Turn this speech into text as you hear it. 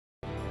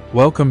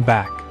Welcome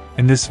back.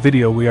 In this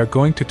video we are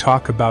going to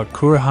talk about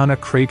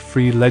Kurohana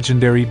crate-free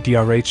legendary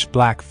DRH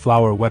Black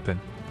Flower weapon.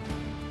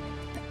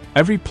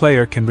 Every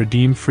player can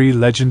redeem free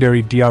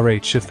legendary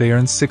DRH if they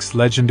earn 6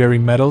 legendary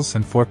medals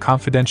and 4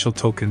 confidential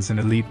tokens in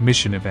Elite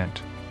Mission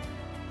event.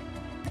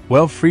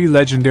 Well, free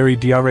legendary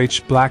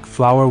DRH Black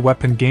Flower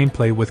weapon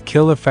gameplay with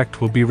kill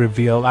effect will be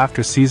revealed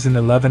after Season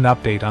 11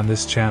 update on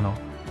this channel.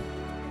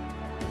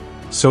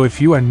 So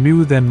if you are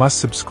new, then must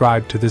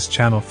subscribe to this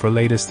channel for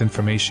latest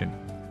information.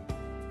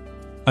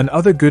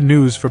 Another good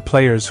news for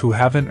players who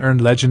haven't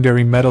earned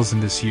legendary medals in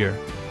this year,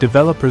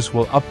 developers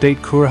will update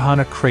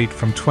Kurohana Crate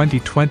from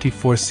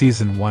 2024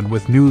 Season 1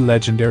 with new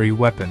legendary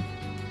weapon.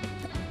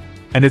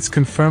 And it's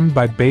confirmed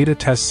by beta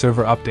test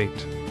server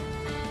update.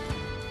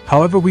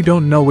 However, we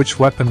don't know which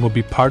weapon will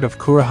be part of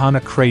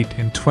Kurohana Crate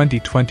in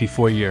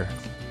 2024 year.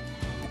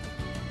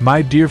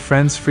 My dear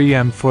friends, free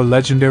M4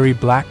 legendary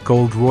Black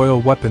Gold Royal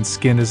weapon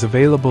skin is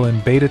available in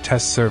beta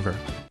test server.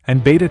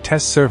 And beta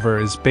test server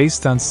is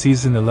based on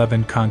Season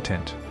 11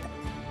 content.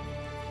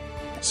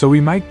 So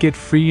we might get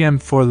free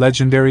M4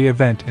 legendary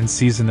event in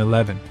Season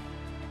 11.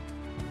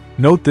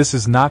 Note this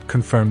is not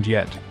confirmed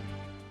yet.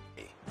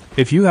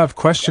 If you have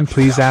question,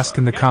 please ask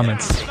in the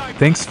comments.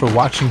 Thanks for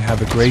watching,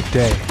 have a great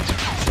day.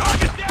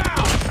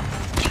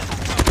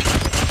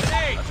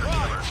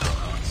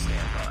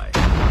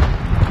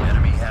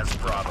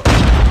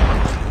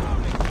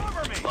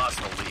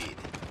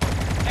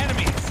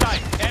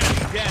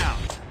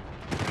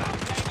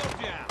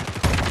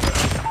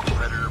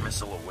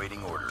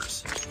 Awaiting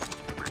orders.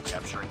 We're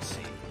capturing C.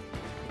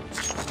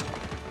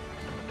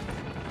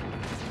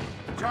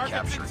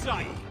 Target's in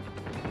sight.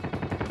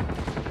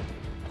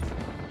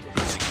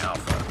 Losing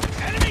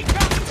Alpha. Enemy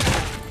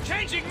coming!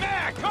 Changing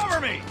mag!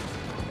 Cover me!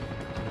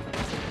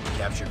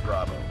 Captured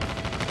Bravo.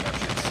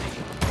 Captured C.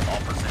 All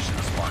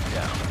positions locked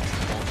down.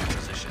 Hold your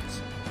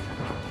positions.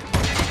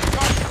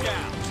 Target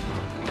down.